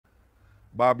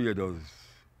Barbados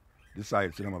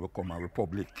decides to become a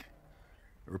republic.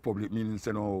 A republic means,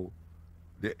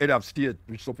 the head of state,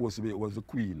 which supposed to be was the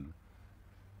queen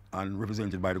and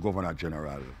represented by the governor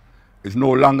general, is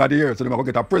no longer there, so they're going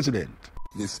to get a president.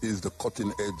 This is the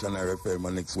Cutting Edge on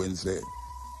RFM next Wednesday.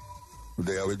 We're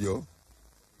there with you.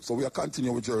 So we are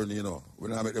continuing our journey, We're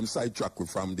going to make them sidetrack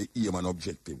from the aim and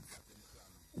objective,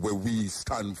 where we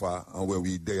stand for and where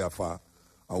we there for,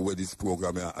 and where this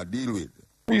program I deal with.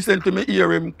 Recently, me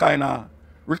hear him kind of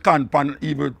recant on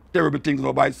evil, terrible things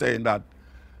by saying that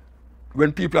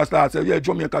when people start saying, yeah,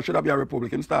 Jamaica should have been a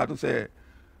republic, him start to say,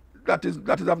 that is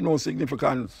of no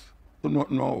significance to not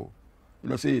know.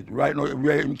 See, right now,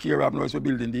 where him care of now is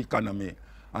building the economy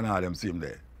and all them same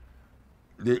there.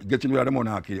 Getting rid of the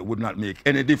monarchy would not make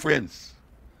any difference.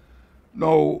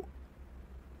 Now,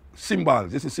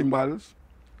 symbols, this is symbols.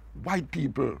 White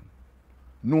people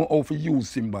know how to use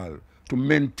symbols to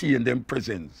maintain their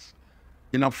presence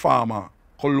in a former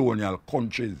colonial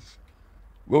countries.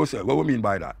 What we mean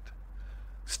by that?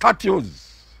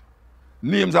 Statues,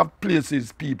 names of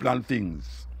places, people and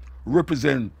things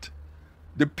represent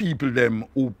the people them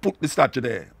who put the statue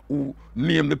there, who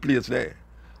name the place there.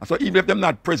 And so even if they're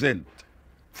not present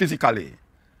physically,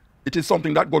 it is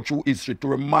something that goes through history to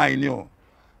remind you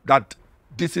that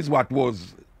this is what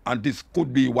was and this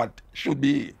could be what should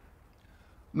be.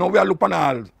 Now we are looking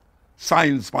at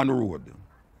signs on the road.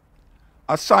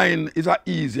 A sign is an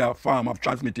easier form of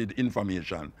transmitted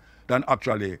information than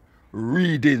actually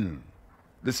reading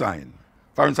the sign.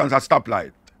 For instance, a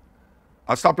stoplight.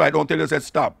 A stoplight don't tell you say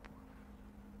stop,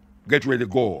 get ready,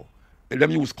 go.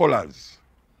 Them use colors.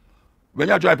 When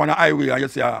you drive on a highway and you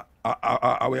see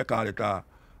what you call it, a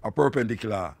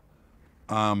perpendicular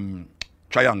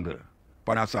triangle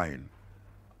on a sign,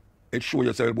 it shows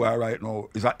yourself, boy, right now,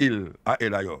 it's a hill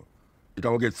ahead of you. It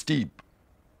will get steep,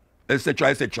 etc.,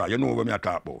 etc. You know what I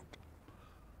talk about.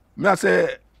 I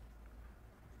say,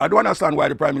 I don't understand why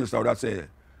the Prime Minister would say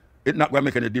it's not going to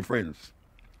make any difference.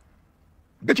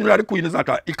 Getting rid of the Queen is not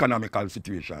an economical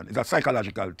situation, it's a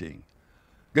psychological thing.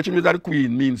 Getting rid of the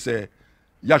Queen means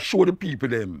you show the people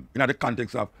them in the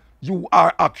context of you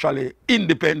are actually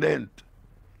independent.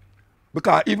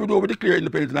 Because even though we declared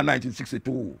independence in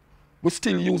 1962, we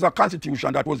still use a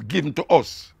constitution that was given to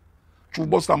us through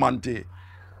Bustamante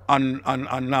and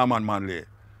Norman Manley. It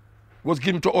was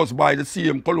given to us by the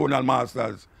same colonial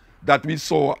masters that we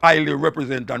so highly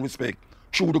represent and respect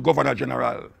through the Governor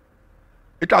General.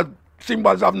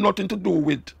 Symbols have nothing to do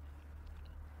with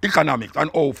economics and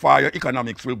how far your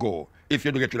economics will go if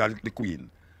you don't get rid of the Queen.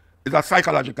 It's a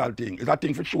psychological thing. It's a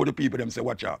thing for show the people them say,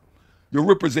 watch out. You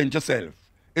represent yourself.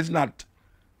 It's not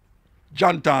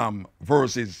John Tam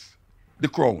versus the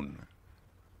crown.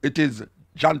 It is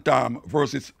John Tam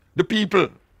versus the people.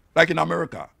 Like in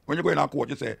America. When you go in a court,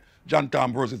 you say John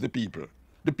Tam versus the people.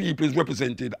 The people is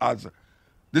represented as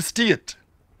the state.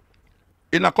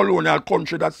 In a colonial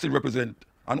country that still represent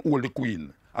and hold the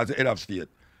Queen as the head of state.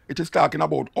 It is talking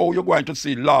about how you're going to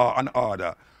see law and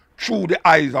order through the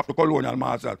eyes of the colonial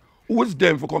masters. Who is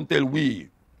them for come tell we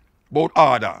about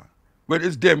order? When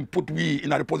it's them put we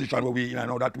in a position where we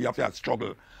know that we have to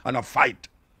struggle and a fight.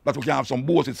 That we can have some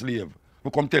bossy slave.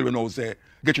 We come tell we now say,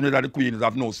 getting rid of the Queen is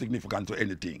of no significance to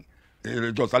anything.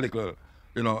 It's just a little,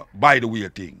 by the way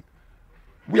thing.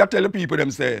 We are telling people them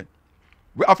say,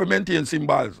 we have to maintain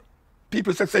symbols.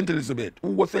 People say St. Elizabeth. Who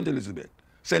was St. Elizabeth?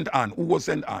 St. Anne. Who was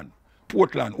St. Anne?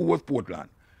 Portland. Who was Portland?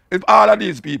 If all of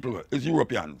these people is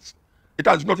Europeans, it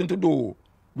has nothing to do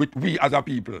with we as a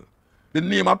people. The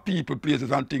name of people,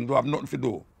 places and things will have nothing to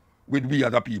do with we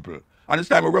as a people. And it's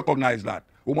time we recognize that.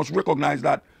 We must recognize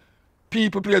that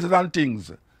people, places and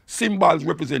things, symbols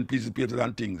represent places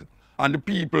and things. And the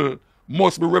people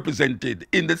must be represented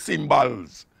in the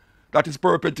symbols that is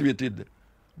perpetuated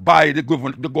by the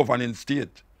governing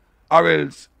state. Or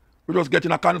else we just get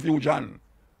in a confusion.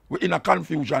 We're in a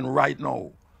confusion right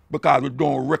now because we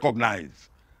don't recognize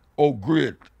how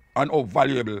great and how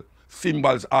valuable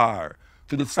symbols are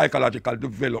to the psychological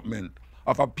development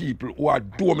of a people who are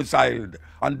domiciled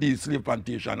on these slave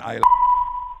plantation islands.